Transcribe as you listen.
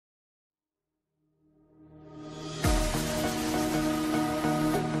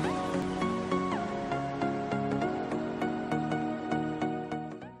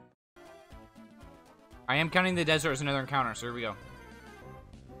I am counting the desert as another encounter, so here we go.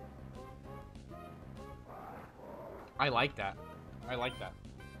 I like that. I like that.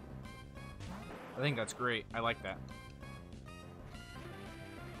 I think that's great. I like that.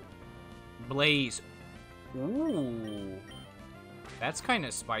 Blaze. Ooh. That's kind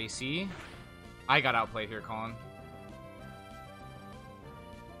of spicy. I got outplayed here, Colin.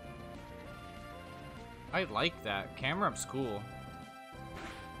 I like that. Camera up's cool.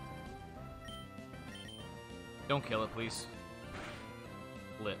 Don't kill it, please.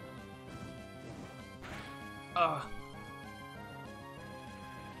 Lit. Ugh.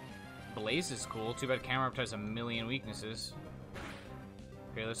 Blaze is cool. Too bad camera up has a million weaknesses.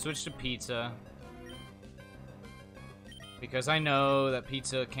 Okay, let's switch to pizza. Because I know that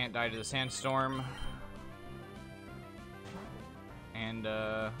pizza can't die to the sandstorm. And,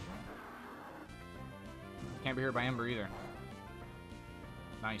 can't be hurt by Ember either.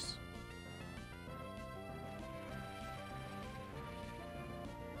 Nice.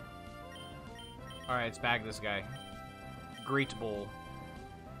 Alright, let's bag this guy. Great bowl.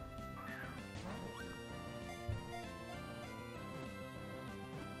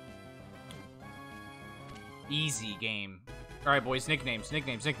 Easy game. Alright, boys. Nicknames.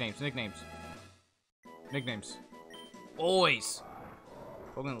 Nicknames. Boys!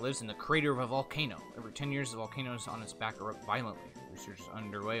 Pokemon lives in the crater of a volcano. Every 10 years, the volcanoes on its back erupt violently. Research is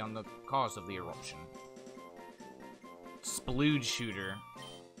underway on the cause of the eruption. Splooge Shooter.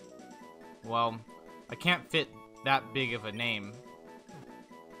 Well, I can't fit that big of a name.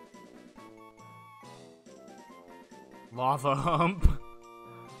 Lava Hump.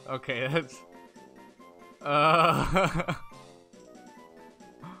 Okay, that's...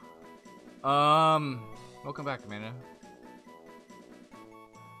 Welcome back, Amanda.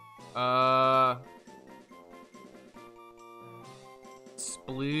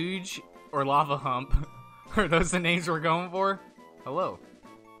 Splooge or Lava Hump? Are those the names we're going for? Hello.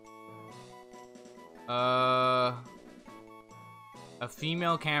 A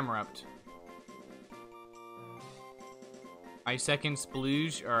female Camerupt. I second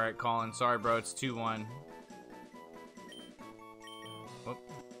Splooge. Alright, Colin. Sorry, bro. It's 2-1. Oh.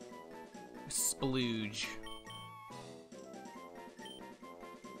 Splooge.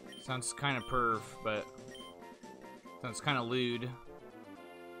 Sounds kind of perv, but sounds kind of lewd.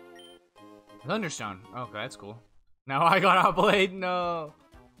 Thunderstone. Okay, that's cool. Now I got outplayed. No.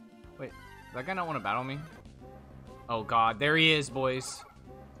 Wait, does that guy not want to battle me? Oh god, there he is, boys.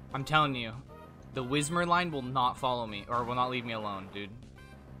 I'm telling you, the Whismer line will not follow me, or will not leave me alone, dude.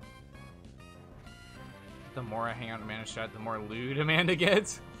 The more I hang out in Amanda's chat, the more lewd Amanda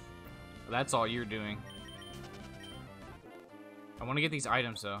gets. That's all you're doing. I want to get these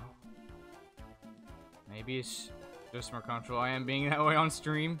items, though. Maybe it's just more comfortable. I am being that way on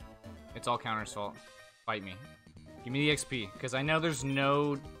stream. It's all Counter's fault. Fight me. Give me the XP, because I know there's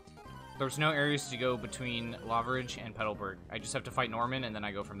no areas to go between Lavaridge and Petalburg. I just have to fight Norman, and then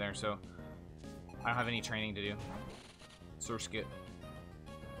I go from there, so I don't have any training to do. Source Skit.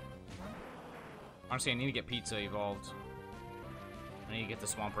 Honestly, I need to get Pizza evolved. I need to get the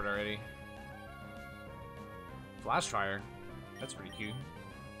Swampert already. Flash Fire. That's pretty cute.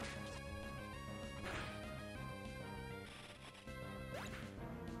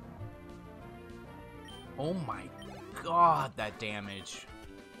 Oh my god, that damage.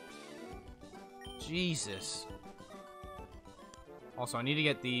 Jesus. Also, I need to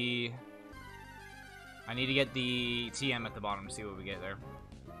get the TM at the bottom to see what we get there.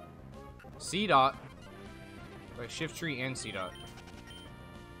 C-Dot. Wait, Shift Tree and C-Dot.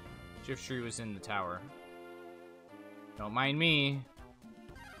 Shift Tree was in the tower. Don't mind me.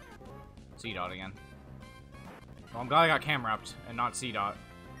 C-Dot again. Well, I'm glad I got Camerupt and not C-Dot.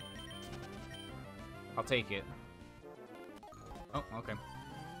 I'll take it. Oh, okay.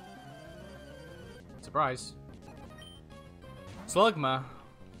 Surprise. Slugma.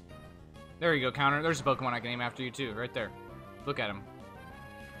 There you go, Counter. There's a Pokemon I can name after you, too. Right there. Look at him.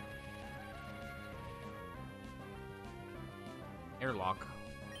 Airlock.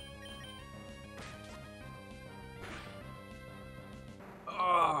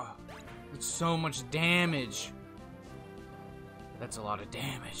 Oh, that's so much damage. That's a lot of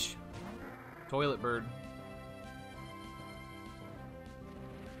damage. Toilet Bird.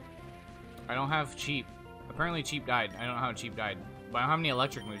 I don't have Cheap. Apparently Cheap died. I don't know how Cheap died. But I don't have any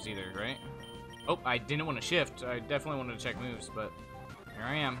electric moves either, right? Oh, I didn't want to shift. I definitely wanted to check moves, but here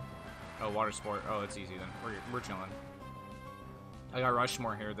I am. Oh, Water Sport. Oh, it's easy then. We're chilling. I got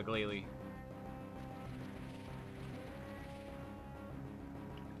Rushmore here, the Glalie.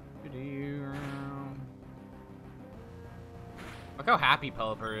 Look how happy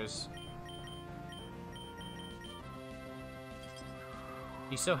Pelipper is.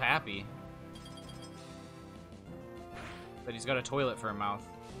 He's so happy that he's got a toilet for a mouth.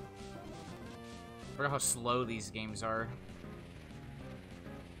 I forgot how slow these games are.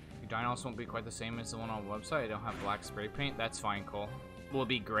 Your Dinos won't be quite the same as the one on the website. I don't have black spray paint. That's fine, Cole. Will it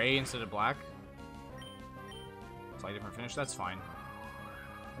be gray instead of black? Slightly different finish. That's fine.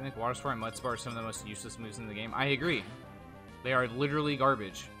 I think Water Sport and Mud Sport are some of the most useless moves in the game. I agree. They are literally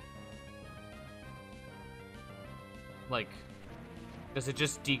garbage. Like, does it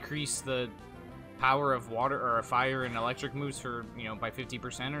just decrease the power of water or fire and electric moves for, you know, by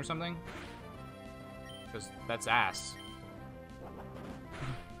 50% or something? Because that's ass.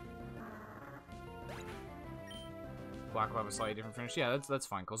 Black will have a slightly different finish. Yeah, that's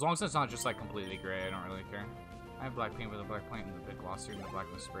fine. Cool. As long as it's not just like completely gray, I don't really care. I have black paint with a black paint and the big glossy and the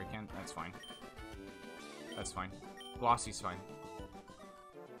black with a spray can. That's fine. That's fine. Glossy's fine.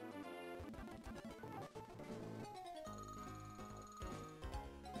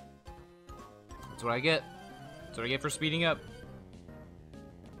 That's what I get. That's what I get for speeding up.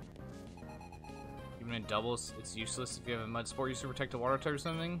 Even in doubles, it's useless if you have a mud sport used to protect a water type or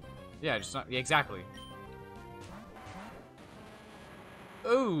something. Yeah, just not. Yeah, exactly.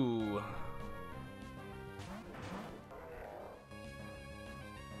 Ooh.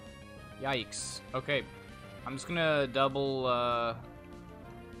 Yikes. Okay. I'm just gonna double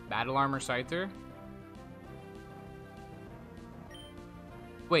Battle Armor Scyther.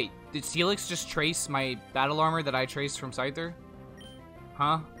 Wait, did Steelix just trace my Battle Armor that I traced from Scyther?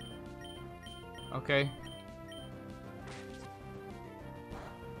 Huh? Okay.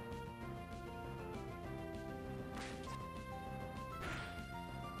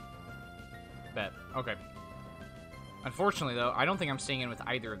 Bet. Okay. Unfortunately, though, I don't think I'm staying in with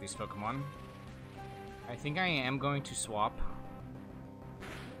either of these Pokemon. I think I am going to swap.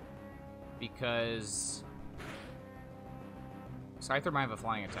 Because Scyther might have a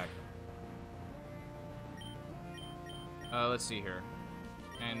flying attack. Let's see here.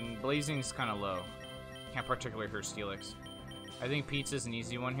 And Blazing's kind of low. Can't particularly hurt Steelix. I think Pizza's an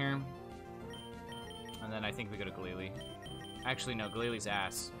easy one here. And then I think we go to Glalie. Actually, no, Glalie's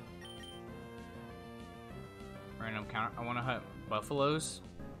ass. Random counter. I want to hunt buffaloes,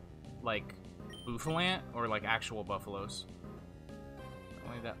 like Bouffalant, or like actual buffaloes.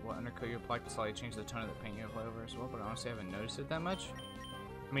 Only that what undercoat you apply can slightly change the tone of the paint you apply over as well, but honestly I haven't noticed it that much.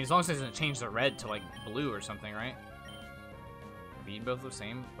 I mean, as long as it doesn't change the red to like blue or something, right? Beat both the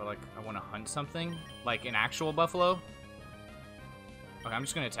same, but like I want to hunt something, like an actual buffalo. Okay, I'm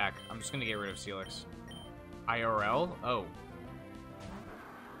just gonna attack. I'm just gonna get rid of Steelix. IRL? Oh.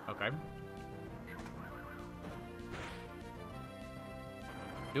 Okay.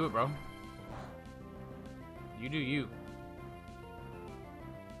 Do it, bro. You do you.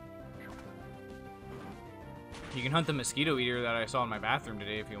 You can hunt the mosquito eater that I saw in my bathroom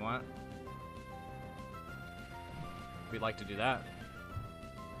today if you want. We'd like to do that.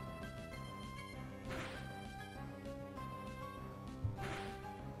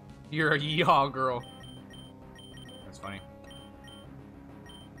 You're a yeehaw girl. That's funny.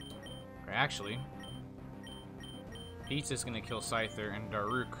 Okay, actually, Pizza's gonna kill Scyther, and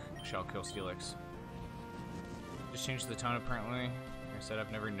Daruk shall kill Steelix. Just changed the tone, apparently. Like I said,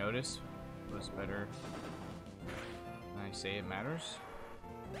 I've never noticed. It was better than I say it matters.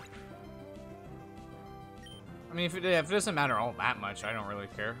 I mean, if it doesn't matter all that much, I don't really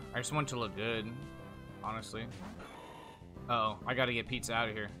care. I just want it to look good, honestly. Uh-oh, I gotta get Pizza out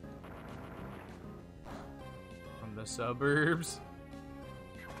of here. From the suburbs.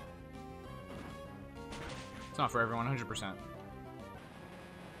 It's not for everyone, 100%.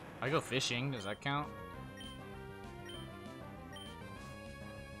 I go fishing, does that count?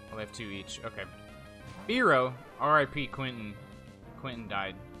 Well, they have 2 each, okay. Biro, R.I.P. Quentin. Quentin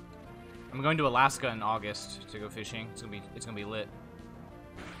died. I'm going to Alaska in August to go fishing. It's gonna be lit.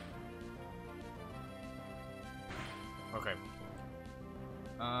 Okay.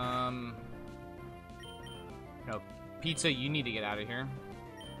 No, Pizza, you need to get out of here.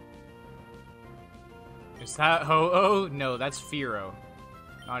 Is that Ho-Oh? No, that's Firo.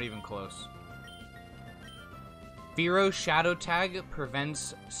 Not even close. Firo Shadow Tag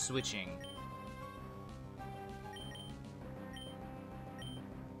prevents switching.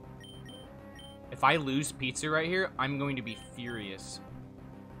 If I lose Pizza right here, I'm going to be furious.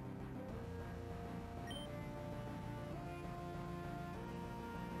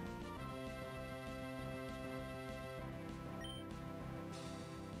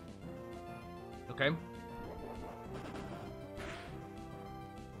 Okay.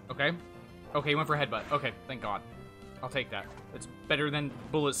 Okay. Okay, he went for headbutt. Okay, thank God. I'll take that. It's better than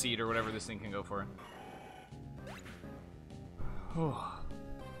bullet seed or whatever this thing can go for.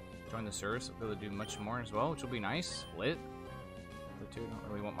 Join the service. I'll be able to do much more as well, which will be nice. Lit. The two don't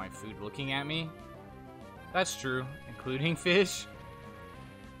really want my food looking at me. That's true. Including fish.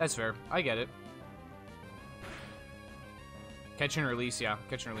 That's fair. I get it. Catch and release, yeah.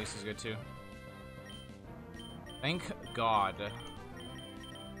 Catch and release is good too. Thank God.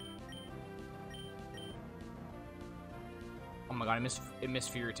 Oh my god, it missed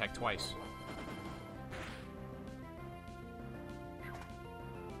Fear Attack twice.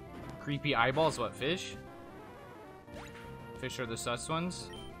 Creepy eyeballs, what, fish? Fish are the sus ones.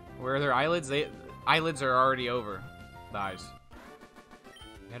 Where are their eyelids? Eyelids are already over the eyes.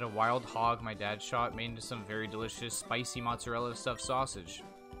 We had a wild hog my dad shot, made into some very delicious spicy mozzarella stuffed sausage.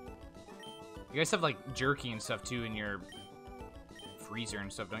 You guys have like jerky and stuff too in your freezer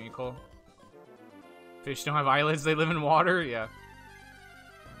and stuff, don't you, Cole? Fish don't have eyelids, they live in water? Yeah.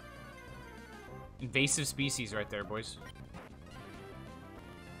 Invasive species right there, boys.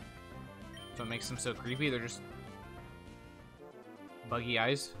 What makes them so creepy? They're just buggy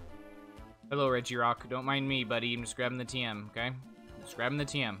eyes. Hello, Reggie Rock. Don't mind me, buddy. I'm just grabbing the TM, okay? Just grabbing the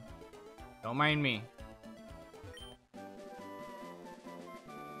TM. Don't mind me.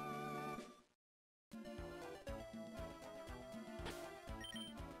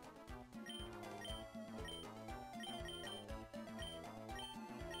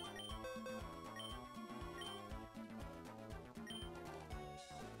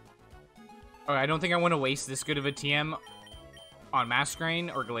 I don't think I want to waste this good of a TM on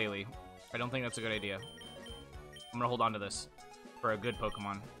Masquerain or Glalie. I don't think that's a good idea. I'm gonna hold on to this for a good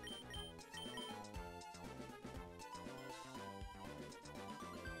Pokemon.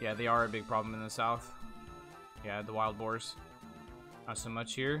 Yeah, they are a big problem in the south. Yeah, the wild boars. Not so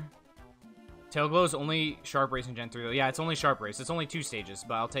much here. Tailglow is only Sharp Race in Gen 3 though. Yeah, it's only Sharp Race. It's only 2 stages,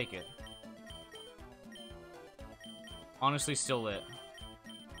 but I'll take it. Honestly, still lit.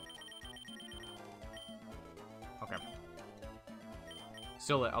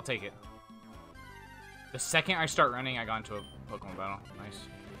 Still lit. I'll take it. The second I start running, I got into a Pokemon battle. Nice.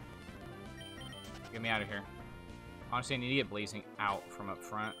 Get me out of here. Honestly, I need to get Blazing out from up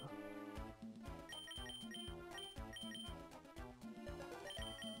front.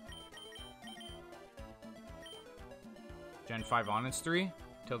 Gen 5 on, it's 3.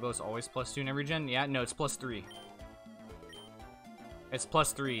 Tailglow's always +2 in every gen. Yeah, no, it's +3. It's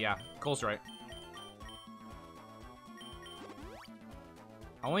 +3, yeah. Cole's right.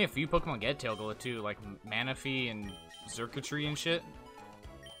 Only a few Pokemon get Tailglow too, like Manaphy and Xurkitree and shit.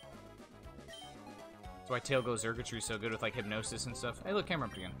 That's why Tailglow Xurkitree is so good with like Hypnosis and stuff. Hey, look, camera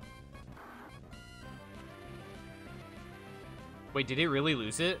up again. Wait, did it really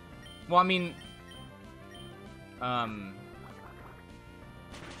lose it? Well, I mean,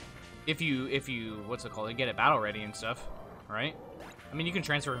 if you what's it called? Get it battle ready and stuff, right? I mean, you can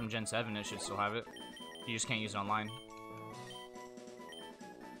transfer from Gen 7, it should still have it. You just can't use it online.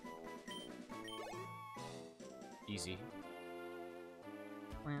 Easy.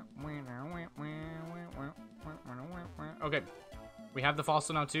 Okay. We have the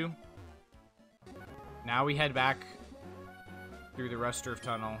fossil now too. Now we head back through the Rusturf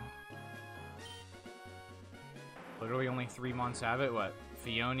tunnel. Literally only 3 months have it. What?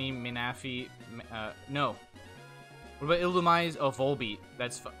 Fione, Manaphy, no. What about Illumise? Oh, Volbeat.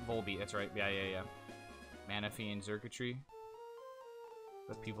 That's Volbeat. That's right. Yeah. Manaphy and Xurkitree.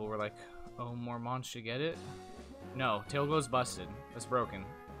 But people were like, oh, more mons should get it. No, Tailglow's busted. That's broken.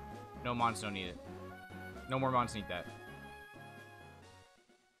 No mons don't need it. No more mons need that.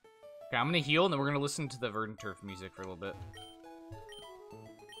 Okay, I'm gonna heal, and then we're gonna listen to the Verdant Turf music for a little bit.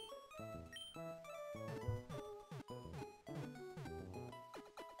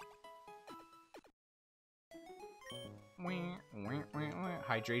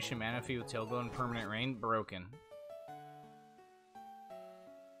 Hydration Manaphy with Tailglow and Permanent Rain. Broken.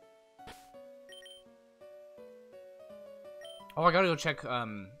 Oh, I gotta go check, I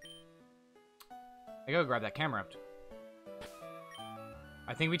gotta grab that Camerupt.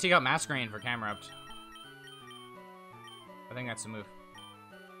 I think we take out Masquerain for Camerupt. I think that's the move.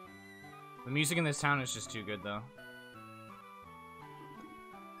 The music in this town is just too good, though.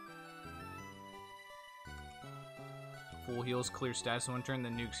 Full heals, clear stats in one turn,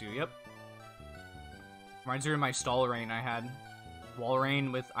 then nukes you. Yep. Reminds me of my Stallrain I had.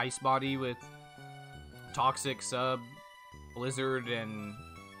 Walrein with Ice Body, with Toxic, Sub, Blizzard, and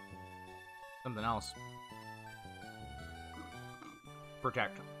something else.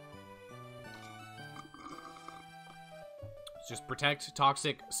 Protect. It's just Protect,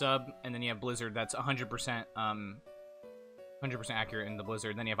 Toxic, Sub, and then you have Blizzard. That's 100%, 100% accurate in the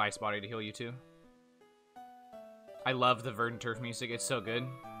Blizzard. Then you have Ice Body to heal you too. I love the Verdant Turf music. It's so good.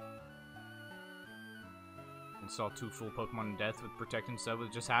 Install 2 full Pokemon in death with Protect and Sub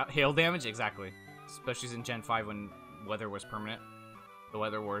with just hail damage? Exactly. Especially in Gen 5 when weather was permanent. The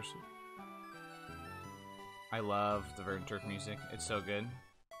Weather Wars. I love the Verdanturk music. It's so good.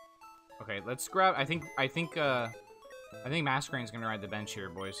 Okay, let's grab... I think Masquerade's gonna ride the bench here,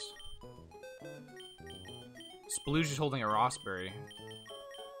 boys. Splooge is holding a Rossberry.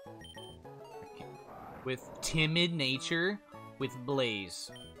 With Timid Nature, with Blaze.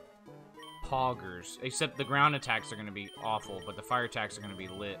 Poggers. Except the ground attacks are gonna be awful, but the fire attacks are gonna be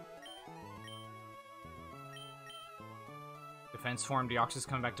lit. Defense form, Deoxys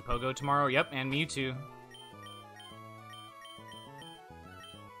coming back to Pogo tomorrow. Yep, and Mewtwo.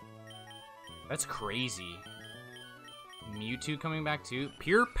 That's crazy. Mewtwo coming back too.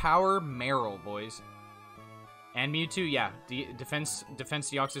 Pure Power Meryl, boys. And Mewtwo, yeah. Defense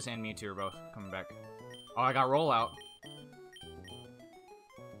Deoxys and Mewtwo are both coming back. Oh, I got Rollout.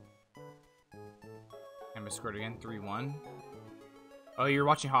 And Misquoted again, 3-1. Oh, you're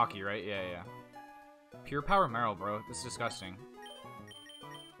watching hockey, right? Yeah, yeah. Pure Power Meryl, bro. This is disgusting.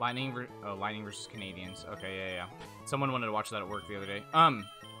 Lightning versus Canadians. Okay, yeah, yeah. Someone wanted to watch that at work the other day.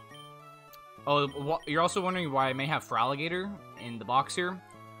 Oh, you're also wondering why I may have Feraligatr in the box here.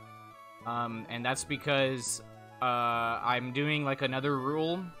 And that's because I'm doing like another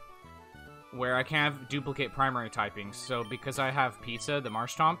rule where I can't have duplicate primary typings. So because I have Pizza, the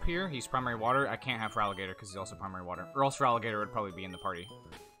Marshtomp here, he's primary water, I can't have Feraligatr because he's also primary water. Or else Feraligatr would probably be in the party.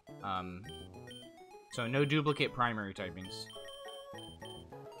 So no duplicate primary typings.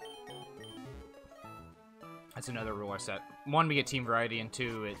 That's another rule I set. 1, we get team variety, and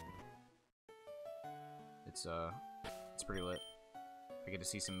 2, it's pretty lit. I get to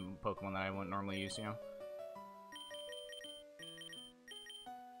see some Pokemon that I wouldn't normally use, you know?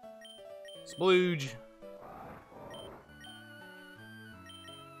 Splooge!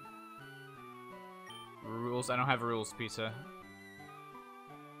 Rules? I don't have rules, Pizza.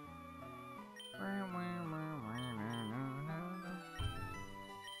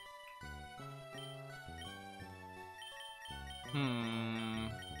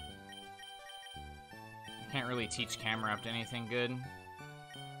 Can't really teach camera up to anything good.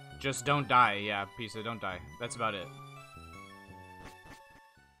 Just don't die. Yeah, Pizza, don't die. That's about it.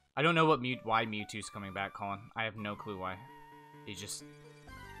 I don't know why Mewtwo's coming back, Colin. I have no clue why.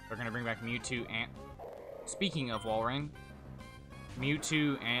 They're gonna bring back Mewtwo and... Speaking of Walrein,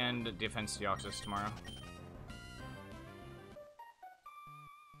 Mewtwo and Defense Deoxys tomorrow.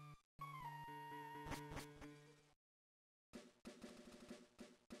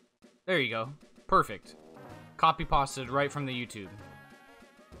 There you go. Perfect. Copy pasted right from the YouTube.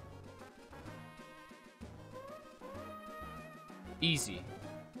 Easy.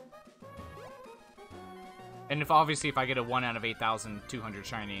 And obviously if I get a 1 out of 8,200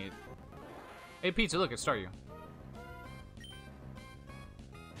 shiny... Hey Pizza, look, it's Staryu.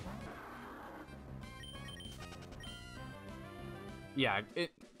 Yeah,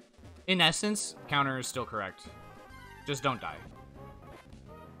 in essence, counter is still correct. Just don't die.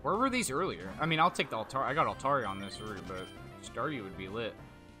 Where were these earlier? I mean, I'll take the Altar. I got Altari on this route, but Staryu would be lit.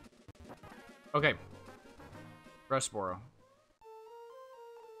 Okay. Rustboro.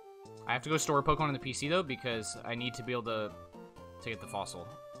 I have to go store a Pokemon in the PC, though, because I need to be able to get the fossil.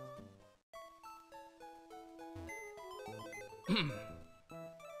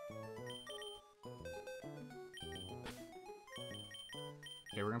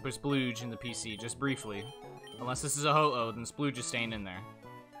 Okay, we're gonna put Splooge in the PC, just briefly. Unless this is a Ho-Oh, then Splooge is staying in there.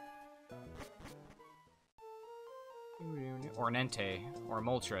 Or an Entei, or a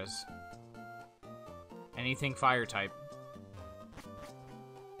Moltres. Anything fire type.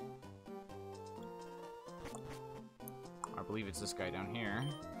 I believe it's this guy down here.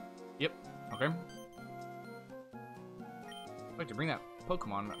 Yep, okay. I'd like to bring that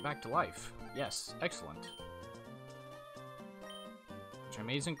Pokemon back to life. Yes, excellent. Which I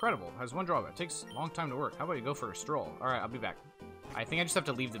made is incredible. Has one drawback. It takes a long time to work. How about you go for a stroll? Alright, I'll be back. I think I just have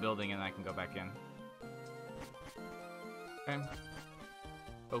to leave the building and I can go back in. Okay.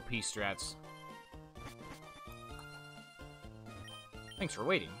 OP strats. Thanks for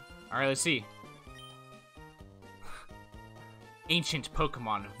waiting. Alright, let's see. Ancient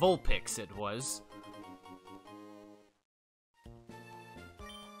Pokemon Vulpix it was.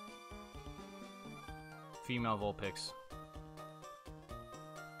 Female Vulpix.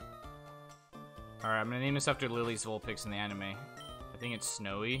 Alright, I'm gonna name this after Lily's Vulpix in the anime. I think it's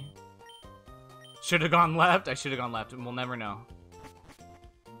Snowy. Should have gone left. I should have gone left. We'll never know.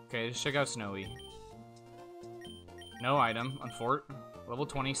 Okay, let's check out Snowy. No item. Unfort. Level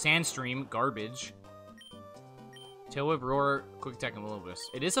 20. Sandstream. Garbage. Tail Whip, Roar, Quick Attack, and Will-O-Wisp.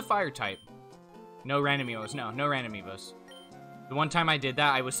 It is a fire type. No random evos. No, no random evos. The one time I did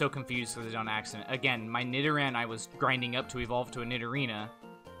that, I was so confused because it was on accident. Again, my Nidoran I was grinding up to evolve to a Nidorina,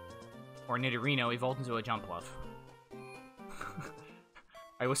 or Nidorino evolved into a Jumpluff.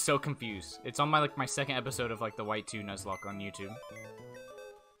 I was so confused. It's on my my second episode of like the White 2 Nuzlocke on YouTube.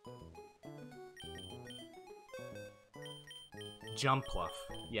 Jumpluff.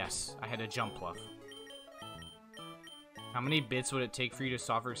 Yes, I had a Jumpluff. How many bits would it take for you to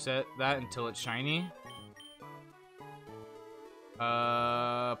soft reset that until it's shiny?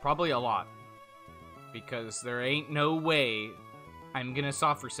 Probably a lot. Because there ain't no way I'm gonna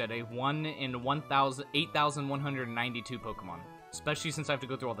soft reset a 1 in 8,192 Pokemon. Especially since I have to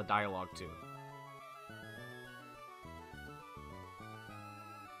go through all the dialogue, too.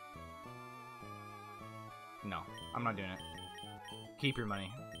 No, I'm not doing it. Keep your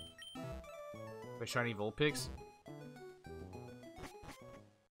money. The shiny Vulpix?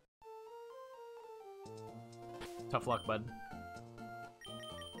 Tough luck, bud.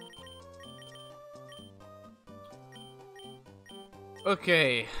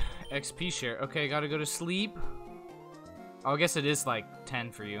 Okay, XP share. Okay, gotta go to sleep. Oh, I guess it is like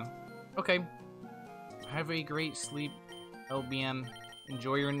 10 for you. Okay. Have a great sleep, LBM.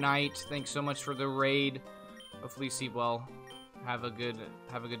 Enjoy your night. Thanks so much for the raid. Hopefully you sleep well. Have a good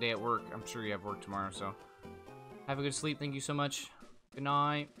day at work. I'm sure you have work tomorrow, so have a good sleep. Thank you so much. Good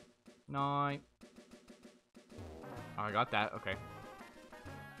night. Night. Oh, I got that. Okay.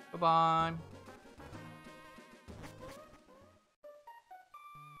 Bye-bye.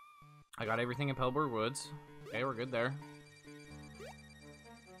 I got everything in Pelborg Woods. Okay, we're good there.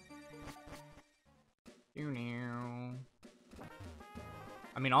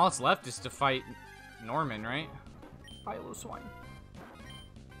 I mean, all that's left is to fight Norman, right? Fight a little swine.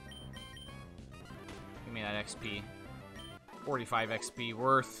 Give me that XP. 45 XP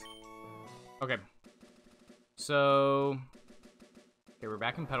worth. Okay. So... okay, we're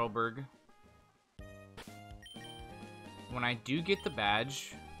back in Petalburg. When I do get the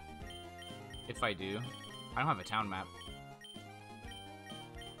badge... if I do... I don't have a town map.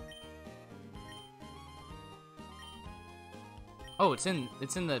 Oh, it's in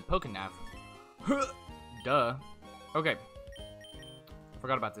the Pokénav. Duh. Okay.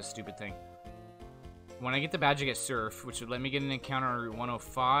 Forgot about this stupid thing. When I get the badge, I get Surf, which would let me get an encounter on Route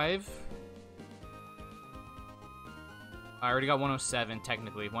 105. I already got 107,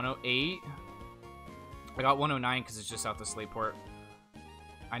 technically. 108. I got 109 because it's just out the Slateport.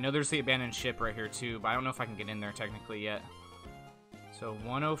 I know there's the abandoned ship right here, too, but I don't know if I can get in there technically yet. So,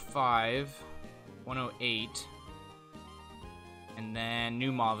 105. 108. And then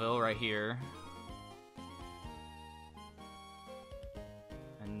New Mauville right here.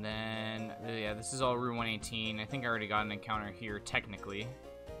 And then, yeah, this is all Route 118. I think I already got an encounter here, technically.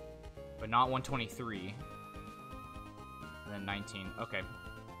 But not 123. And then 19. Okay.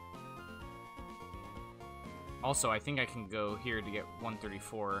 Also, I think I can go here to get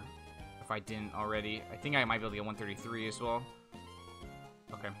 134. If I didn't already. I think I might be able to get 133 as well.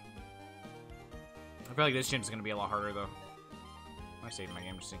 Okay. I feel like this gym's going to be a lot harder, though. I saved my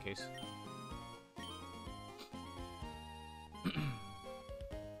game just in case.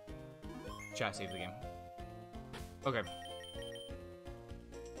 Chat saved the game. Okay.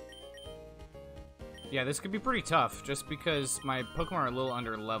 Yeah, this could be pretty tough, just because my Pokemon are a little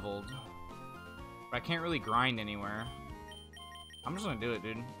under-leveled. But I can't really grind anywhere. I'm just gonna do it,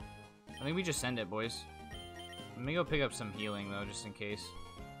 dude. I think we just send it, boys. Let me go pick up some healing, though, just in case.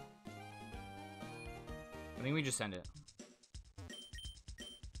 I think we just send it.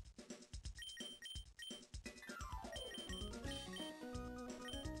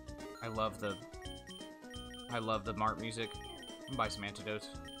 I love the Mart music. I'll buy some antidotes.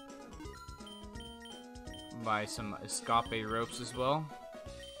 I'll buy some escape ropes as well.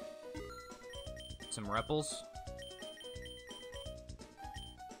 Some repels.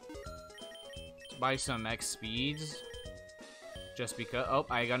 Let's buy some X speeds. Just because. Oh,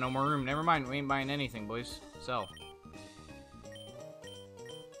 I got no more room. Never mind. We ain't buying anything, boys. Sell.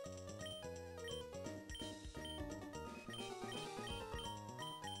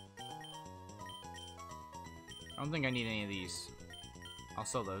 I don't think I need any of these. I'll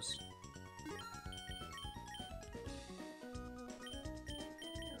sell those.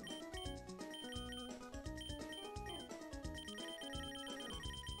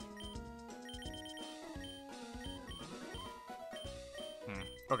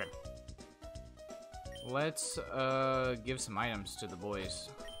 Okay. Let's give some items to the boys.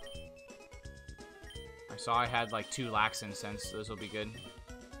 I saw I had like 2 lax incense. Those will be good.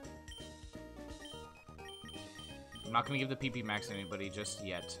 I'm not gonna give the PP max to anybody just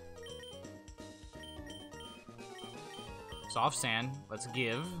yet. Soft sand. Let's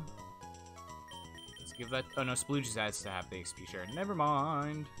give. Let's give that. Oh no, Splooge has to have the XP share. Never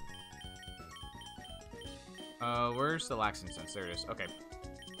mind. Where's the Lax Incense? There it is. Okay.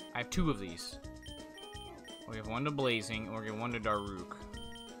 I have 2 of these. We have 1 to Blazing, and we're gonna give 1 to Daruk.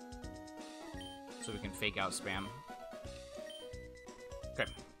 So we can fake out spam.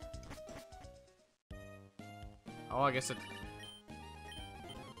 Okay. Oh, I guess it...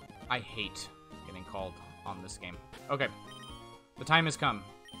 I hate getting called on this game. Okay. The time has come.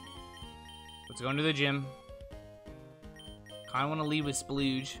 Let's go into the gym. Kinda wanna leave with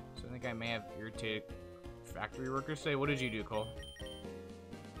Splooge, so I think I may have irritated factory workers today. What did you do, Cole?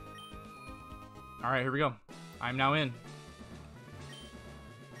 Alright, here we go. I'm now in.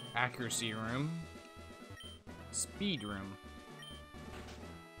 Accuracy room. Speed room.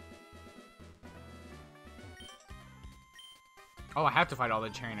 Oh, I have to fight all the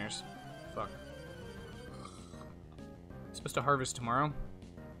trainers. Fuck. Supposed to harvest tomorrow.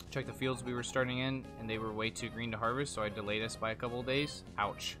 Check the fields we were starting in, and they were way too green to harvest, so I delayed us by a couple of days.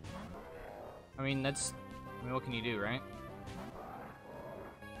 Ouch. I mean, that's... I mean, what can you do, right?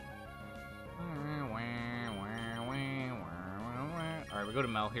 Alright, we go to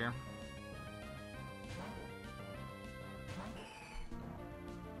Mel here.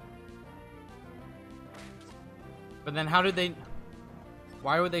 But then how did they...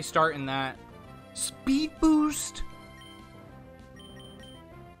 Why would they start in that... Speed boost?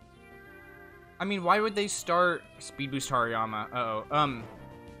 I mean, why would they start... Speed boost Hariyama. Uh-oh.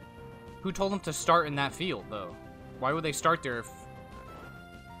 Who told them to start in that field, though? Why would they start there if...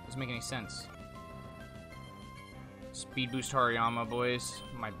 It doesn't make any sense. Speed boost Hariyama, boys.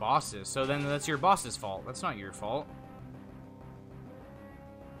 My bosses. So then that's your boss's fault. That's not your fault.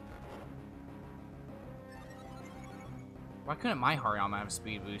 Why couldn't my Hariyama have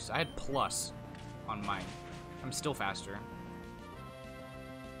speed boost? I had plus on mine. I'm still faster.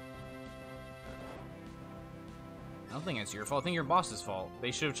 I don't think it's your fault. I think your boss's fault.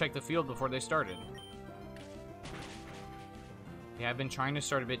 They should have checked the field before they started. Yeah, I've been trying to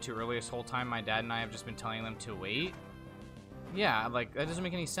start a bit too early this whole time. My dad and I have just been telling them to wait. Yeah, like, that doesn't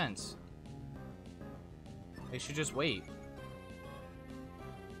make any sense. They should just wait.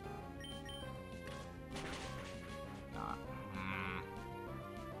 Nah.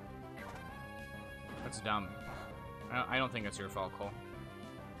 That's dumb. I don't think it's your fault, Cole.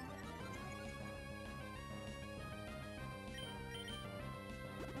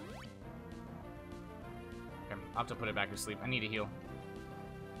 Okay, I'll have to put it back to sleep. I need to heal.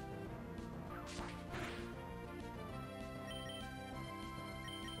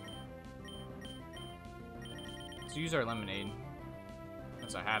 Let's use our lemonade.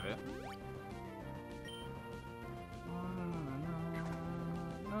 Once I have it.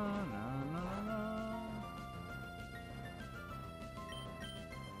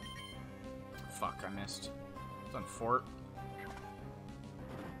 Fuck, I missed. It's on Fort.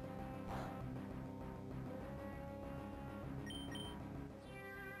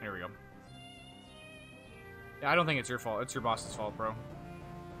 There we go. Yeah, I don't think it's your fault. It's your boss's fault, bro.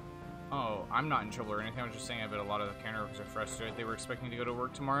 Oh, I'm not in trouble or anything. I was just saying I bet a lot of the counter workers are frustrated. They were expecting to go to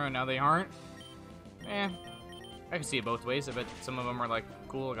work tomorrow, and now they aren't. Eh. I can see it both ways. I bet some of them are like,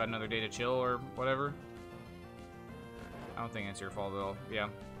 cool, I got another day to chill or whatever. I don't think it's your fault at all. Yeah.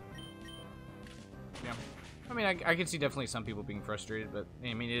 Yeah. I mean, I can see definitely some people being frustrated, but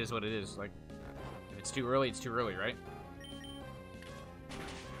I mean, it is what it is. Like, if it's too early, it's too early, right?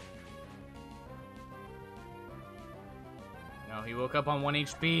 No, he woke up on 1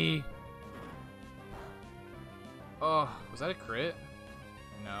 HP. Oh, was that a crit?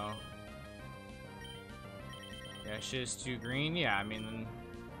 No. Yeah, shit is too green. Yeah, I mean,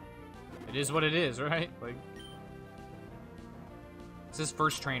 it is what it is, right? Like, it's his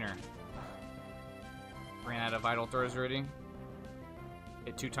first trainer. Ran out of vital throws already.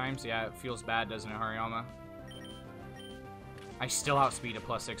 Hit 2 times. Yeah, it feels bad, doesn't it, Hariyama? I still outspeed a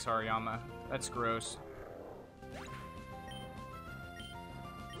 +6 Hariyama. That's gross.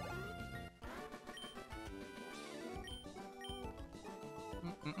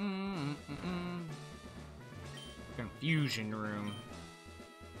 Confusion room.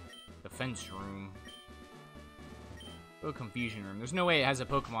 Defense room. Oh, confusion room. There's no way it has a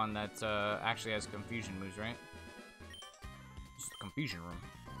Pokemon that actually has confusion moves, right? It's the confusion room.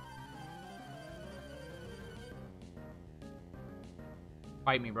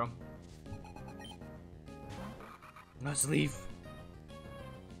 Fight me, bro. Let's leave.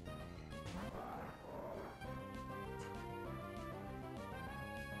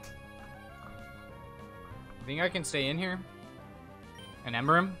 Think I can stay in here and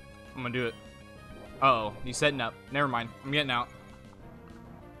ember him? I'm gonna do it. Uh-oh, he's setting up. Never mind. I'm getting out.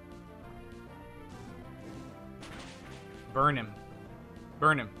 Burn him.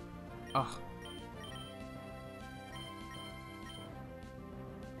 Burn him. Ugh.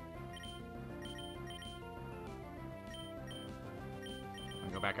 I'll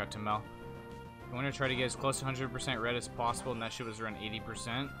go back out to Mel. I want to try to get as close to 100% red as possible, and that shit was around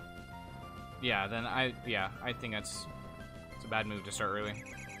 80%. Yeah, then I think it's a bad move to start early.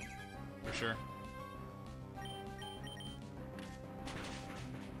 For sure.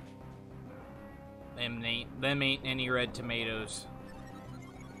 Them ain't any red tomatoes.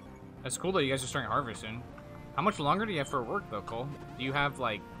 That's cool that you guys are starting harvesting. How much longer do you have for work though, Cole? Do you have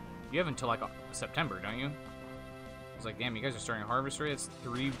like, you have until like September, don't you? It's like, damn, you guys are starting harvest rate. It's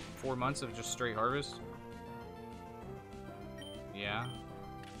 3-4 months of just straight harvest. Yeah.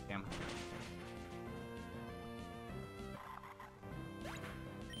 Damn.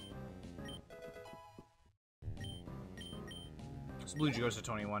 So Blue goes to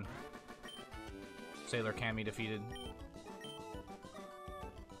 21. Sailor Cammy defeated.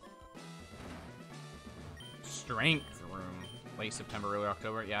 Strength room. Late September, early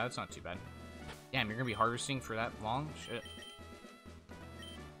October. Yeah, that's not too bad. Damn, you're gonna be harvesting for that long? Shit.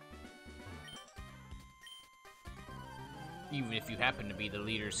 Even if you happen to be the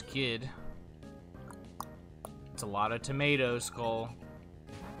leader's kid. It's a lot of tomatoes, Cole.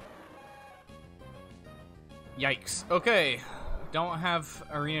 Yikes. Okay. Don't have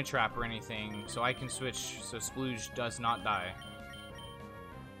arena trap or anything, so I can switch so Splooge does not die.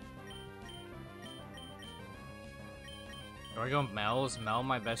 Do I go Mel? Is Mel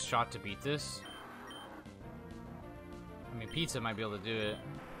my best shot to beat this? I mean, Pizza might be able to do it.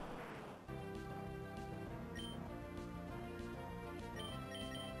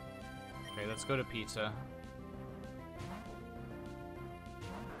 Okay, let's go to Pizza.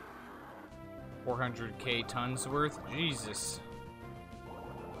 400k tons worth? Jesus.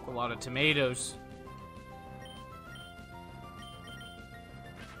 A lot of tomatoes.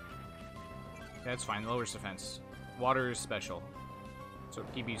 That's fine, lowers defense. Water is special, so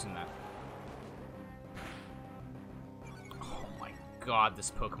keep using that. Oh my god,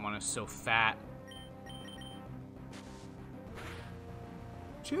 this Pokemon is so fat.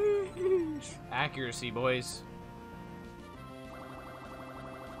 Jeez. Accuracy, boys.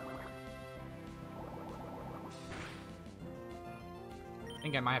 I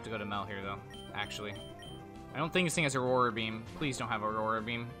think I might have to go to Mel here, though, actually. I don't think this thing has Aurora Beam. Please don't have Aurora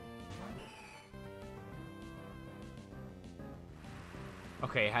Beam.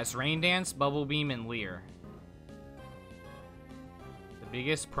 Okay, it has Rain Dance, Bubble Beam, and Leer. The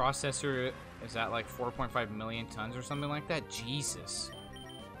biggest processor is at like 4.5 million tons or something like that? Jesus.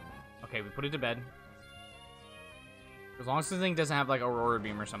 Okay, we put it to bed. As long as the thing doesn't have like Aurora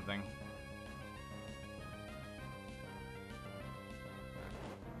Beam or something.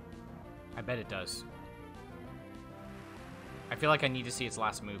 I bet it does. I feel like I need to see its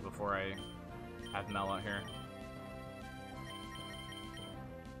last move before I have Mel out here.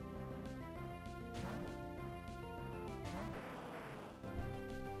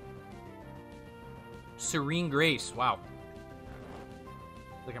 Serene Grace, wow.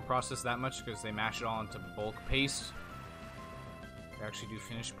 They can process that much because they mash it all into bulk paste. They actually do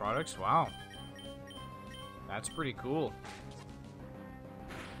finished products, wow. That's pretty cool.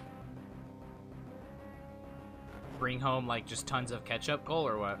 Bring home like just tons of ketchup, Cole,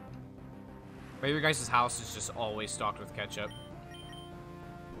 or what? Maybe your guys' house is just always stocked with ketchup.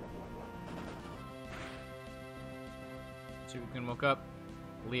 So we can woke up.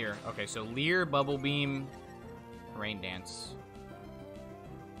 Leer. Okay, so Leer, Bubble Beam, Rain Dance.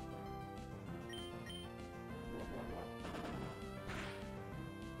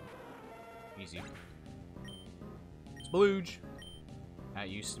 Easy. Splooge. That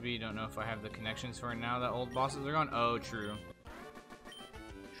used to be. Don't know if I have the connections for it now that old bosses are gone. Oh, true.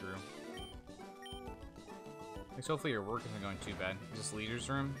 True. At least hopefully your work isn't going too bad. Is this leader's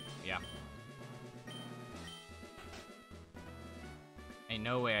room? Yeah. Ain't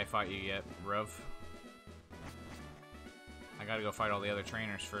no way I fought you yet, bruv. I gotta go fight all the other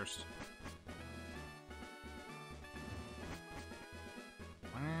trainers first.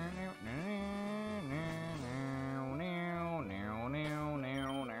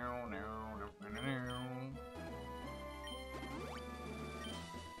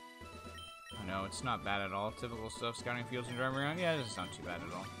 No, it's not bad at all. Typical stuff, scouting fields and driving around. Yeah, it's not too bad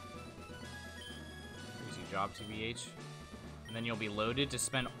at all. Easy job, TBH. And then you'll be loaded to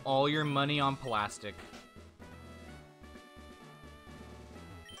spend all your money on plastic.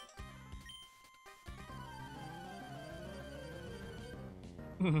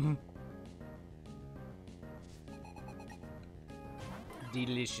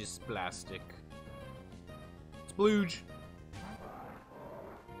 Delicious plastic. Splooge.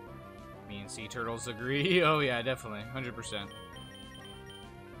 Me and sea turtles agree. Oh yeah, definitely. 100%.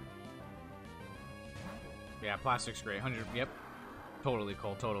 Yeah, plastic's great. 100. Yep. Totally,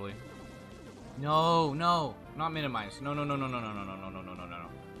 Cole. Totally. No, no. Not minimize. No, no, no, no, no, no, no, no, no, no, no, no, no.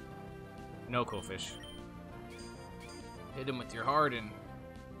 No, cool fish. Hit him with your heart and...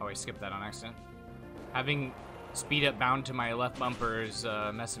 Oh, I skipped that on accident. Having speed up bound to my left bumper is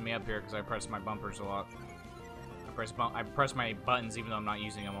messing me up here because I press my bumpers a lot. I press my buttons even though I'm not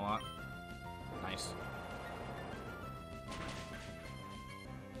using them a lot. Nice.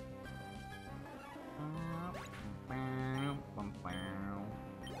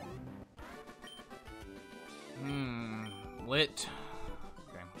 Lit.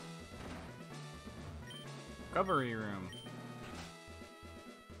 Okay. Recovery room.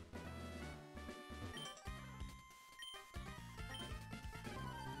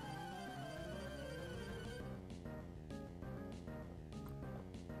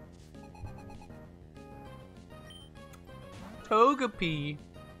 Togepi.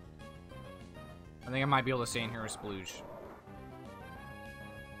 I think I might be able to stay in here with Splooge.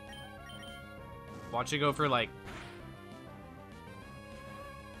 Watch it go for like...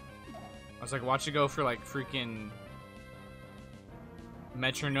 I was like, watch it go for like freaking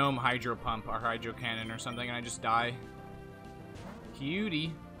metronome hydro pump or hydro cannon or something, and I just die.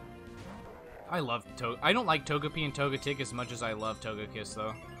 Cutie. I love I don't like Togepi and Togetic as much as I love Togekiss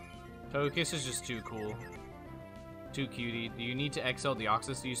though. Togekiss is just too cool. Too cutie. Do you need to XL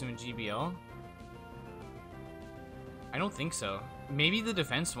Deoxys to use him in GBL? I don't think so. Maybe the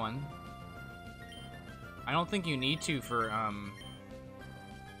defense one. I don't think you need to for, I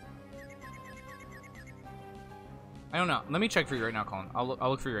don't know. Let me check for you right now, Colin. I'll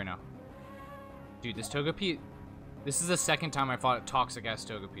look for you right now. Dude, this Togepi... This is the second time I fought a toxic-ass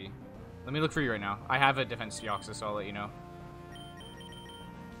Togepi. Let me look for you right now. I have a defense Deoxys, so I'll let you know.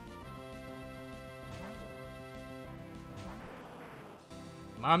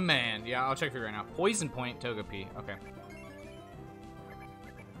 My man. Yeah, I'll check for you right now. Poison Point Togepi. Okay.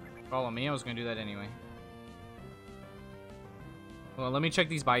 Follow me. I was going to do that anyway. Well, let me check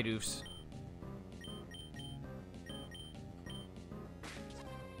these Bidoofs.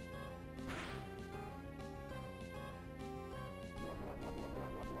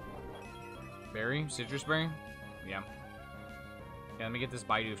 Berry? Citrus berry? Yeah. Yeah, let me get this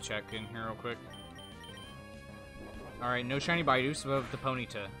Bidoof check in here real quick. Alright, no shiny Bidoofs above the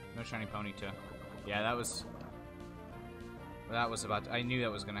Ponyta. No shiny Ponyta. Yeah, that was about to, I knew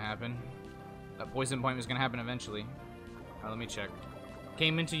that was gonna happen. That poison point was gonna happen eventually. Let me check.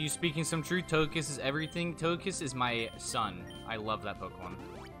 Came into you speaking some truth. Togekiss is everything. Togekiss is my son. I love that Pokemon.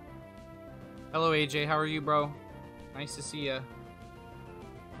 Hello, AJ. How are you, bro? Nice to see ya.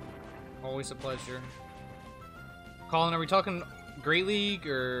 Always a pleasure. Colin, are we talking Great League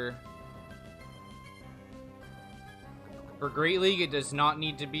or... For Great League, it does not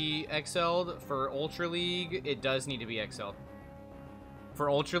need to be XL'd. For Ultra League, it does need to be XL'd. For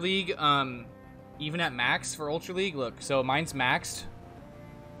Ultra League, even at max for Ultra League, look, so mine's maxed.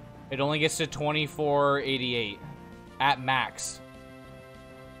 It only gets to 2488 at max.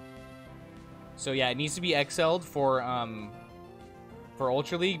 So yeah, it needs to be XL'd for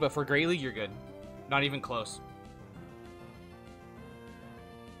Ultra League, but for Great League, you're good. Not even close.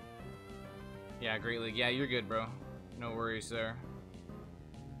 Yeah, Great League. Yeah, you're good, bro. No worries there.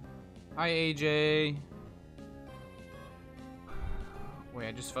 Hi, AJ. Wait,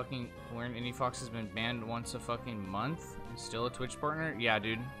 I just fucking learned Indie has been banned once a fucking month and still a Twitch partner? Yeah,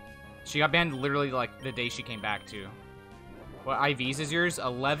 dude. She got banned literally like the day she came back too. What IVs is yours?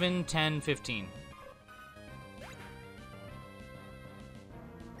 11, 10, 15.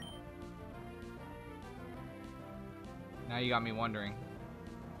 Now you got me wondering.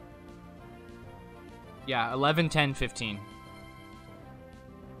 Yeah, 11, 10, 15.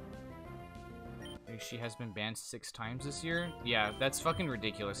 She has been banned 6 times this year? Yeah, that's fucking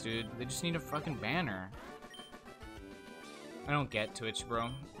ridiculous, dude. They just need a fucking banner. I don't get Twitch, bro.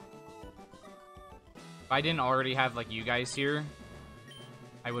 If I didn't already have, like, you guys here,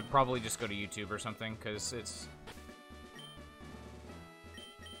 I would probably just go to YouTube or something, because it's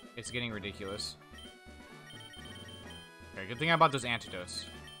getting ridiculous. Okay, good thing I bought those antidotes.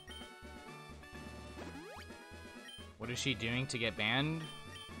 What is she doing to get banned?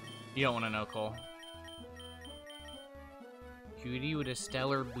 You don't want to know, Cole. Cutie with a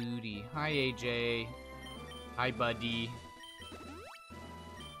stellar booty. Hi, AJ. Hi, buddy.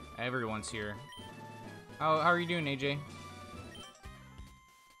 Everyone's here. How are you doing, AJ?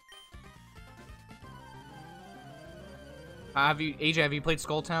 AJ, have you played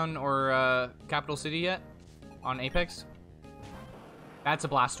Skulltown or Capital City yet on Apex? That's a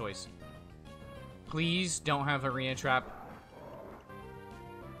Blastoise. Please don't have Arena Trap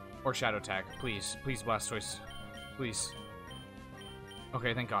or Shadow Tag. Please, please, Blastoise. Please.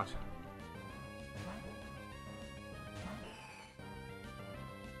 Okay, thank God.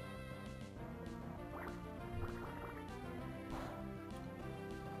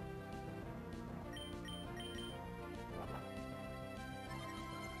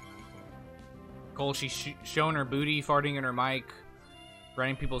 Cole, she's showing her booty, farting in her mic,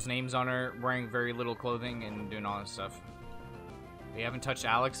 writing people's names on her, wearing very little clothing, and doing all this stuff. You haven't touched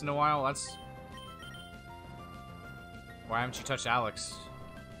Alex in a while? That's... Why haven't you touched Alex?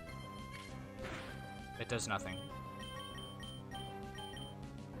 It does nothing.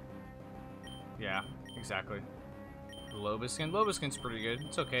 Yeah, exactly. Loboskin. Loboskin's pretty good.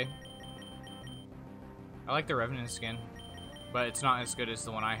 It's okay. I like the Revenant skin, but it's not as good as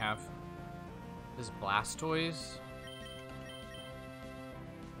the one I have. This Blastoise?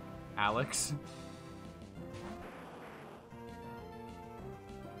 Alex?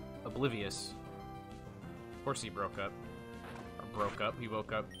 Oblivious. Of course he broke up. Or broke up, he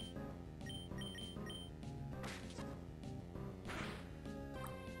woke up.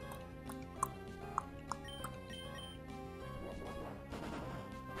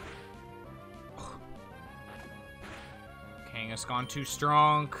 Kangaskhan too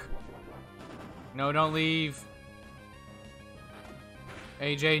strong. No, don't leave.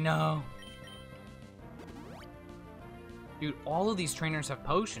 AJ, no. Dude, all of these trainers have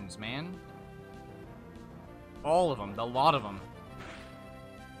potions, man. All of them. A lot of them.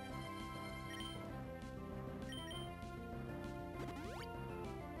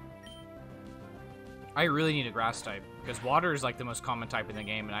 I really need a grass type, because water is like the most common type in the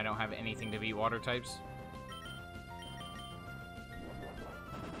game, and I don't have anything to beat water types.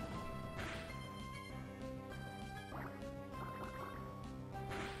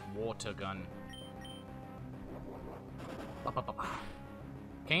 Water gun.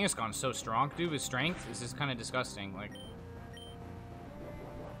 Kangaskhan's so strong, dude, with strength. This is kind of disgusting. Like,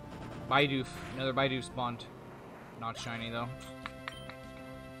 Bidoof. Another Bidoof spawned. Not shiny, though.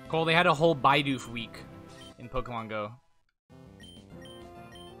 Cole, they had a whole Bidoof week in Pokemon Go.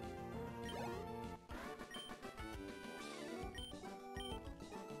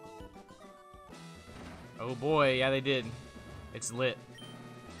 Oh boy, yeah, they did. It's lit.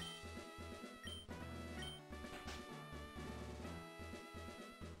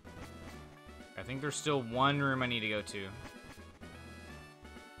 I think there's still one room I need to go to.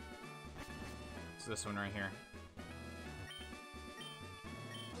 It's this one right here.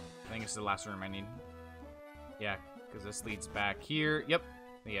 I think it's the last room I need. Yeah, because this leads back here. Yep.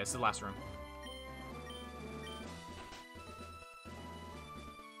 Yeah, it's the last room.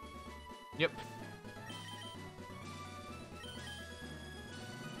 Yep.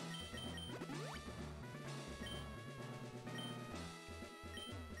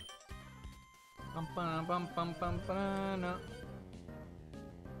 Bum, bum, bum, bum, bum, no.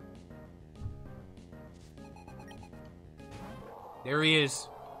 There he is.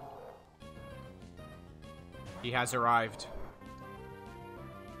 He has arrived.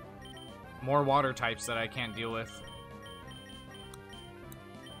 More water types that I can't deal with.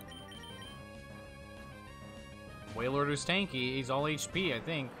 Wailord is tanky. He's all HP, I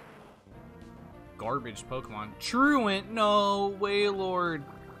think. Garbage Pokemon. Truant! No! Wailord!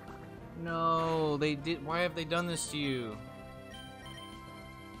 No, they did. Why have they done this to you?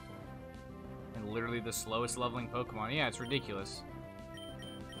 And literally the slowest leveling Pokemon. Yeah, it's ridiculous.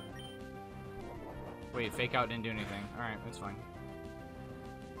 Wait, Fake Out didn't do anything. Alright, that's fine.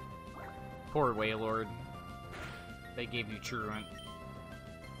 Poor Wailord. They gave you Truant.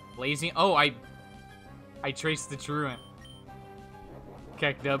 Blazing. Oh, I traced the Truant.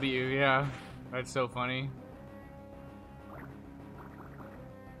 Keck W, yeah. That's so funny.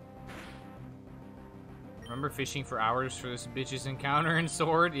 Remember fishing for hours for this bitch's encounter in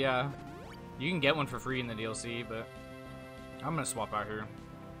Sword? Yeah. You can get one for free in the DLC, but I'm gonna swap out here.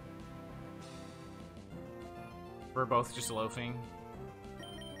 We're both just loafing.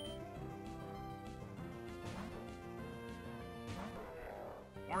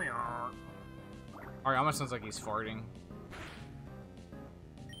 Alright, almost sounds like he's farting.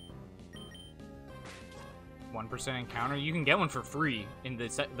 1% encounter? You can get one for free in the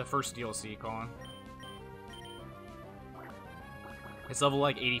first DLC, Colin. It's level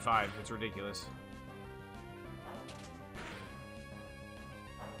like 85. It's ridiculous.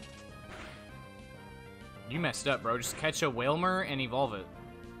 You messed up, bro. Just catch a Wailmer and evolve it.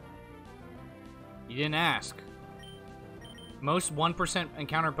 You didn't ask. Most 1%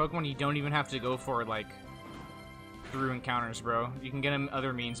 encounter Pokemon, you don't even have to go for, like, through encounters, bro. You can get them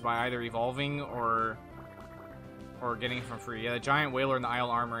other means by either evolving or getting it for free. Yeah, the giant whaler in the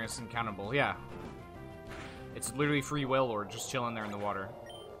Isle Armor is uncountable. Yeah. It's literally free Wailord just chilling there in the water.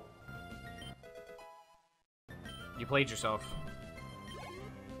 You played yourself.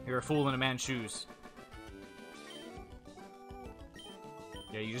 You're a fool in a man's shoes.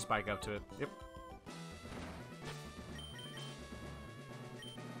 Yeah, you just bike up to it. Yep.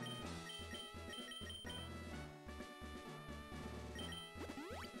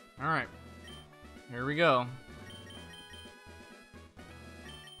 Alright. Here we go.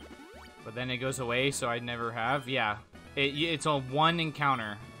 But then it goes away, so I never have. Yeah. It's a one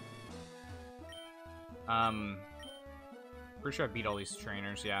encounter. Pretty sure I beat all these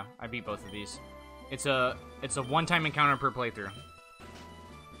trainers. Yeah, I beat both of these. It's a one-time encounter per playthrough.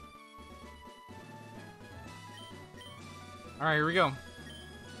 Alright, here we go.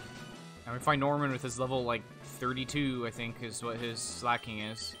 And we find Norman with his level, like, 32, I think, is what his slacking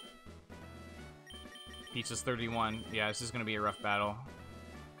is. Pizza's 31. Yeah, this is going to be a rough battle.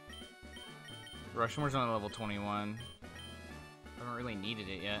 Rushmore's on level 21. I haven't really needed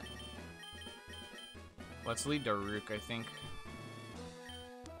it yet. Let's lead Daruk, I think.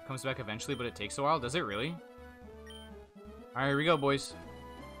 Comes back eventually, but it takes a while. Does it really? Alright, here we go, boys.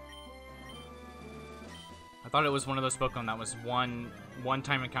 I thought it was one of those Pokemon that was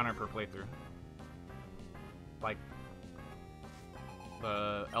one-time encounter per playthrough. Like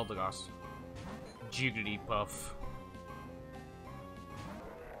the Eldegoss. Jigglypuff.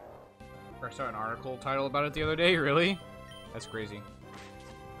 I saw an article title about it the other day, really? That's crazy.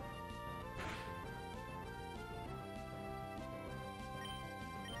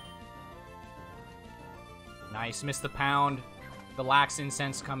 Nice, missed the pound. The lax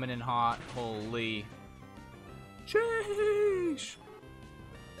incense coming in hot. Holy. Sheesh!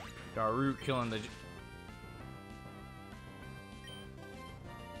 Daruk killing the...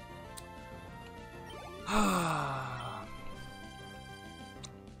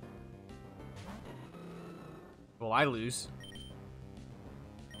 Well, I lose.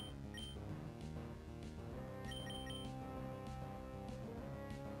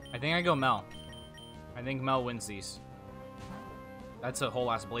 I think I go Mel. I think Mel wins these. That's a whole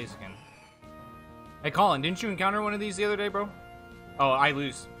ass Blaziken. Hey, Colin, didn't you encounter one of these the other day, bro? Oh, I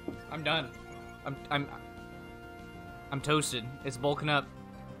lose. I'm done. I'm toasted. It's bulking up.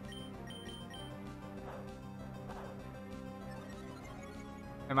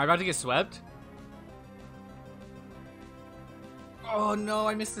 Am I about to get swept? Oh no,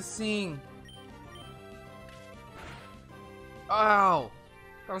 I missed the sing. Ow!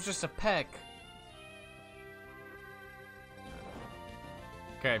 That was just a peck.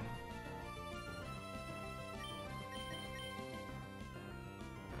 Okay.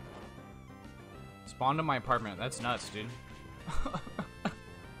 Spawned in my apartment. That's nuts, dude.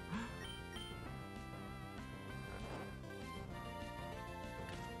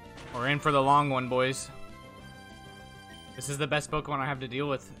 We're in for the long one, boys. This is the best Pokemon I have to deal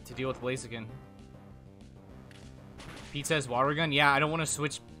with Blaziken. Pizza has water gun? Yeah, I don't want to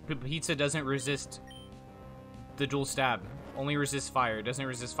switch. Pizza doesn't resist the dual stab. Only resists fire. Doesn't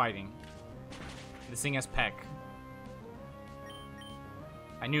resist fighting. This thing has peck.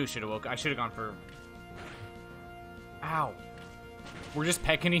 I knew it should have woke. I should have gone for... Ow. We're just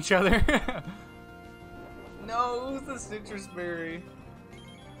pecking each other. No, the citrus berry.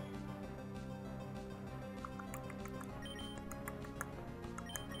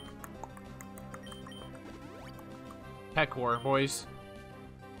 Peck war, boys.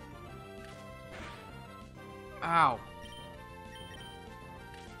 Ow.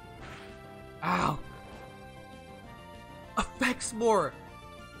 Ow. Affects more.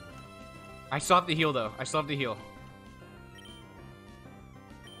 I still have to heal, though. I still have to heal.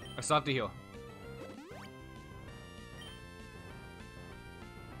 I still have to heal.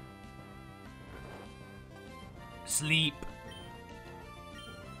 Sleep.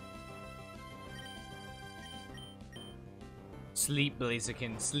 Sleep,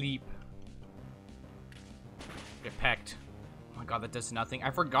 Blaziken, sleep. Get pecked. Oh my god, that does nothing.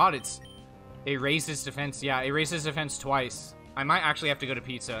 I forgot it raises defense. Yeah, it raises defense twice. I might actually have to go to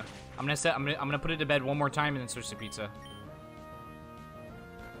Pizza. I'm gonna put it to bed one more time and then switch to Pizza.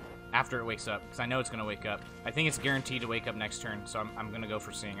 After it wakes up, because I know it's gonna wake up. I think it's guaranteed to wake up next turn, so I'm gonna go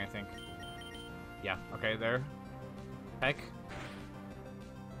for Sing, I think. Yeah, okay, there. Peck.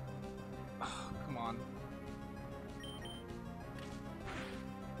 Oh, come on.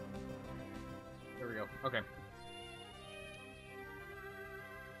 There we go. Okay.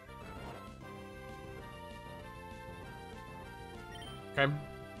 Okay.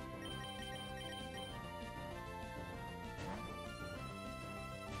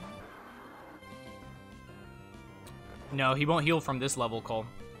 No, he won't heal from this level, Cole.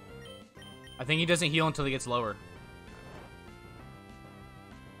 I think he doesn't heal until he gets lower.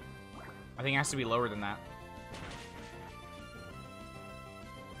 I think it has to be lower than that.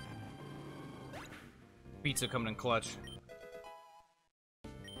 Pizza coming in clutch.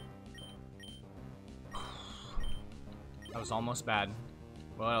 That was almost bad.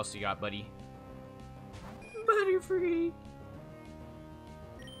 What else you got, buddy? Butterfree!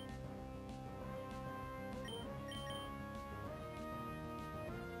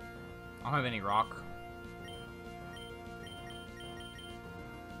 I don't have any rock.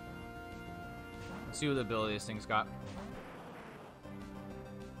 Let's see what the ability this thing's got.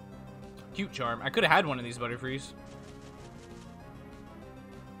 Cute charm. I could have had one of these Butterfrees.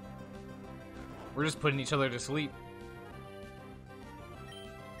 We're just putting each other to sleep.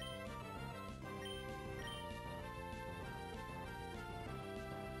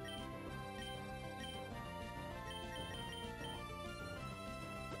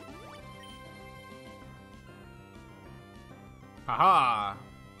 Haha!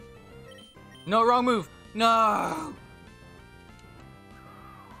 No, wrong move! No!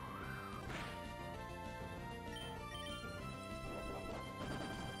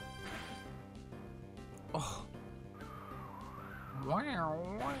 Oh. Wow,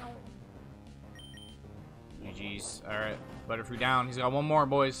 wow. GG's. Alright, Butterfree down. He's got one more,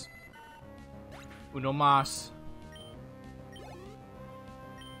 boys. Uno mas.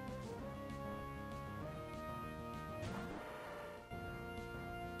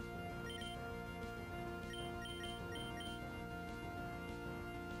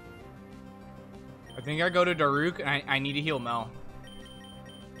 I think I go to Daruk, and I need to heal Mel.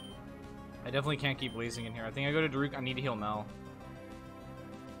 I definitely can't keep blazing in here. I think I go to Daruk, I need to heal Mel.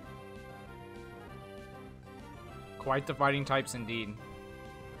 Quite the fighting types indeed.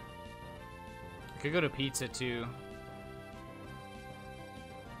 I could go to Pizza too.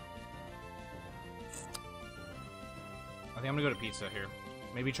 I think I'm gonna go to Pizza here.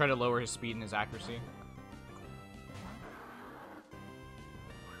 Maybe try to lower his speed and his accuracy.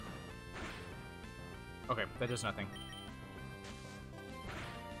 Okay, that does nothing.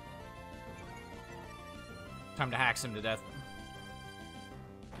 Time to hacks him to death.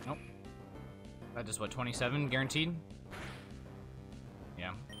 Nope. That does what, 27 guaranteed?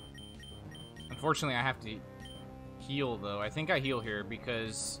 Yeah. Unfortunately, I have to heal, though. I think I heal here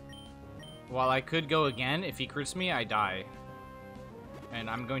because while I could go again, if he crits me, I die. And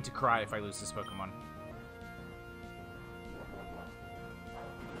I'm going to cry if I lose this Pokemon.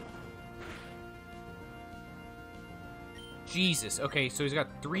 Jesus. Okay, so he's got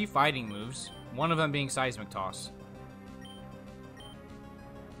 3 fighting moves. One of them being Seismic Toss.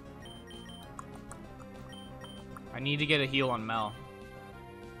 I need to get a heal on Mel.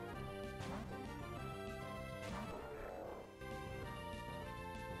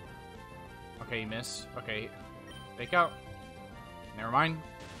 Okay, you miss. Okay. Fake out. Never mind.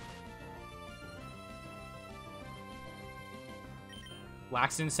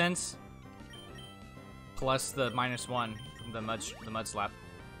 Lax Incense. Plus the -1 from the mud slap.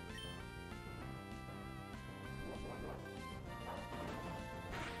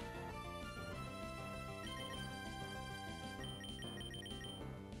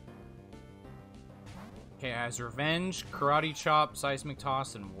 Okay, as Revenge, Karate Chop, Seismic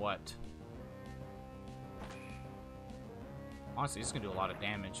Toss, and what? Honestly, this is gonna do a lot of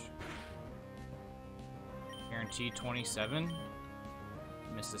damage. Guaranteed 27.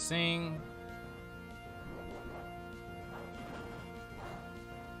 Missed the Sing.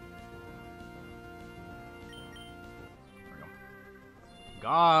 There we go.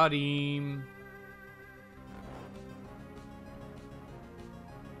 Got him.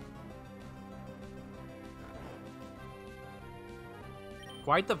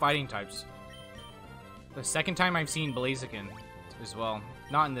 Quite the fighting types. The second time I've seen Blaziken as well.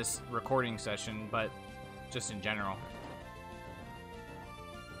 Not in this recording session, but just in general.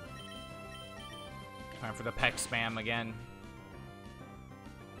 Time for the peck spam again.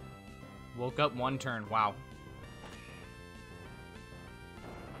 Woke up 1 turn. Wow.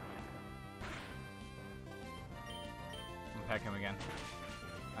 And peck him again.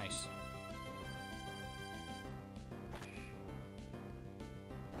 Nice.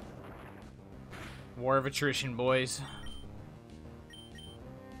 War of attrition, boys.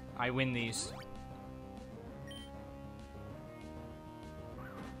 I win these.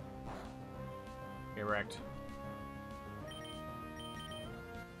 Get wrecked.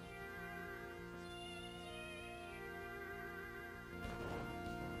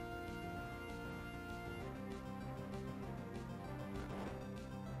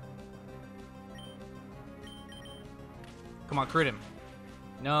 Come on, crit him.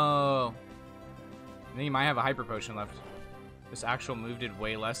 No. I think he might have a hyper potion left. This actual move did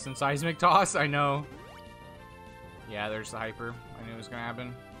way less than seismic toss. I know. Yeah, there's the hyper. I knew it was gonna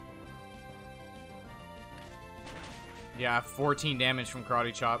happen. Yeah, 14 damage from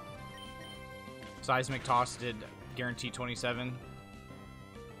karate chop. Seismic toss did guarantee 27.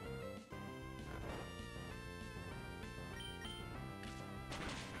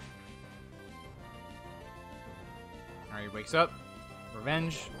 Alright, he wakes up.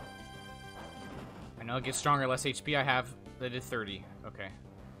 Revenge. I know it gets stronger, less HP I have. They did 30. Okay.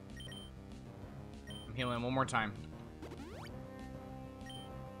 I'm healing one more time.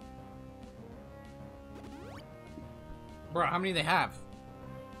 Bro, how many do they have?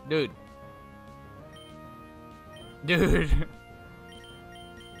 Dude. Dude.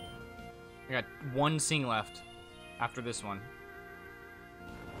 I got one sing left after this one.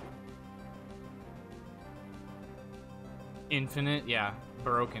 Infinite? Yeah.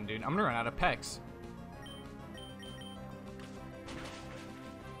 Broken, dude. I'm gonna run out of pecs.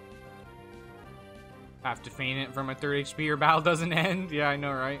 Have to feign it from a 3 HP or battle doesn't end? Yeah, I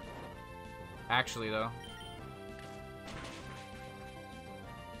know, right? Actually, though.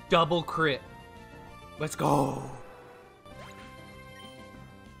 Double crit. Let's go.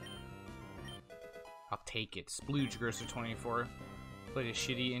 I'll take it. Splooge Grosser 24. Played a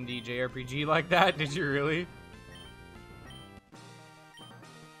shitty indie JRPG like that? Did you really?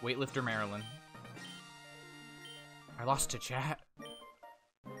 Weightlifter Maryland. I lost to chat.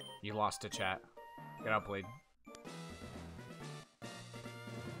 You lost to chat. Get outplayed.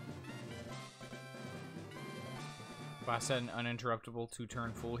 If I said an uninterruptible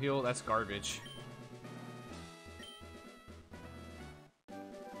 2-turn full heal, that's garbage.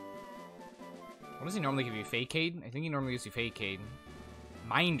 What does he normally give you? Fakeade? I think he normally gives you Fakeade.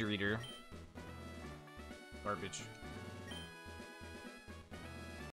 Mind Reader. Garbage.